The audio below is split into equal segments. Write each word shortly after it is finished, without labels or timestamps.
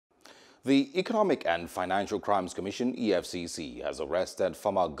The Economic and Financial Crimes Commission, EFCC, has arrested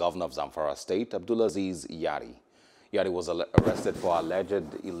former governor of Zamfara State, Abdulaziz Yari. Yari was arrested for alleged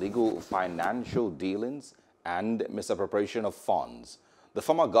illegal financial dealings and misappropriation of funds. The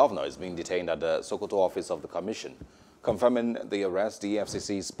former governor is being detained at the Sokoto office of the commission. Confirming the arrest, the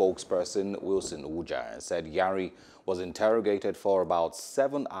EFCC spokesperson Wilson Uja said Yari was interrogated for about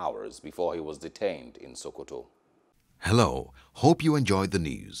 7 hours before he was detained in Sokoto. Hello, hope you enjoyed the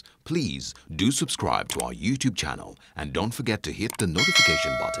news. Please do subscribe to our YouTube channel and don't forget to hit the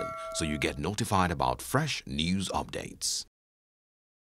notification button so you get notified about fresh news updates.